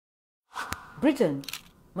Britain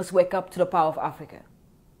must wake up to the power of Africa.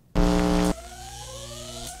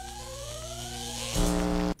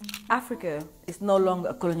 Africa is no longer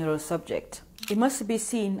a colonial subject. It must be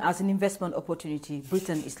seen as an investment opportunity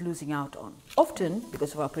Britain is losing out on, often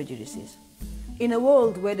because of our prejudices. In a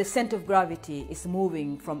world where the center of gravity is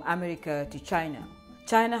moving from America to China,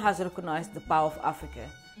 China has recognized the power of Africa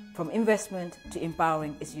from investment to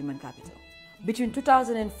empowering its human capital. Between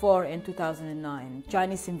 2004 and 2009,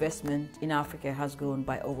 Chinese investment in Africa has grown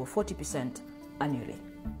by over 40% annually.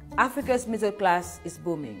 Africa's middle class is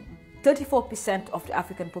booming. 34% of the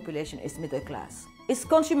African population is middle class. Its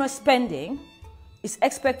consumer spending is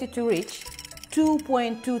expected to reach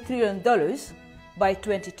 $2.2 trillion by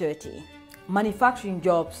 2030. Manufacturing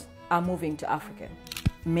jobs are moving to Africa.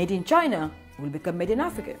 Made in China will become made in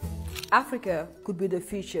Africa. Africa could be the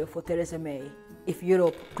future for Theresa May if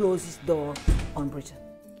Europe closes its door on Britain.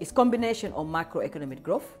 Its combination of macroeconomic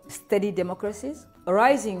growth, steady democracies, a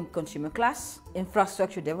rising consumer class,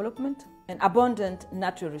 infrastructure development, and abundant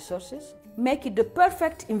natural resources make it the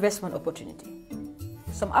perfect investment opportunity.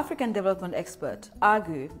 Some African development experts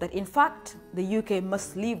argue that in fact the UK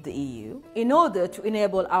must leave the EU in order to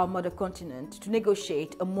enable our mother continent to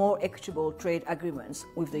negotiate a more equitable trade agreements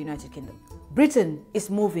with the United Kingdom. Britain is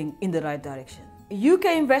moving in the right direction.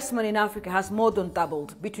 UK investment in Africa has more than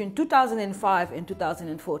doubled between 2005 and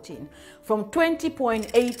 2014, from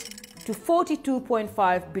 20.8 to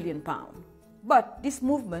 42.5 billion pounds. But this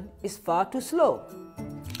movement is far too slow.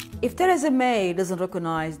 If Theresa May doesn't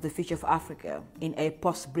recognize the future of Africa in a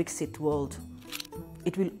post-Brexit world,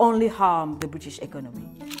 it will only harm the British economy.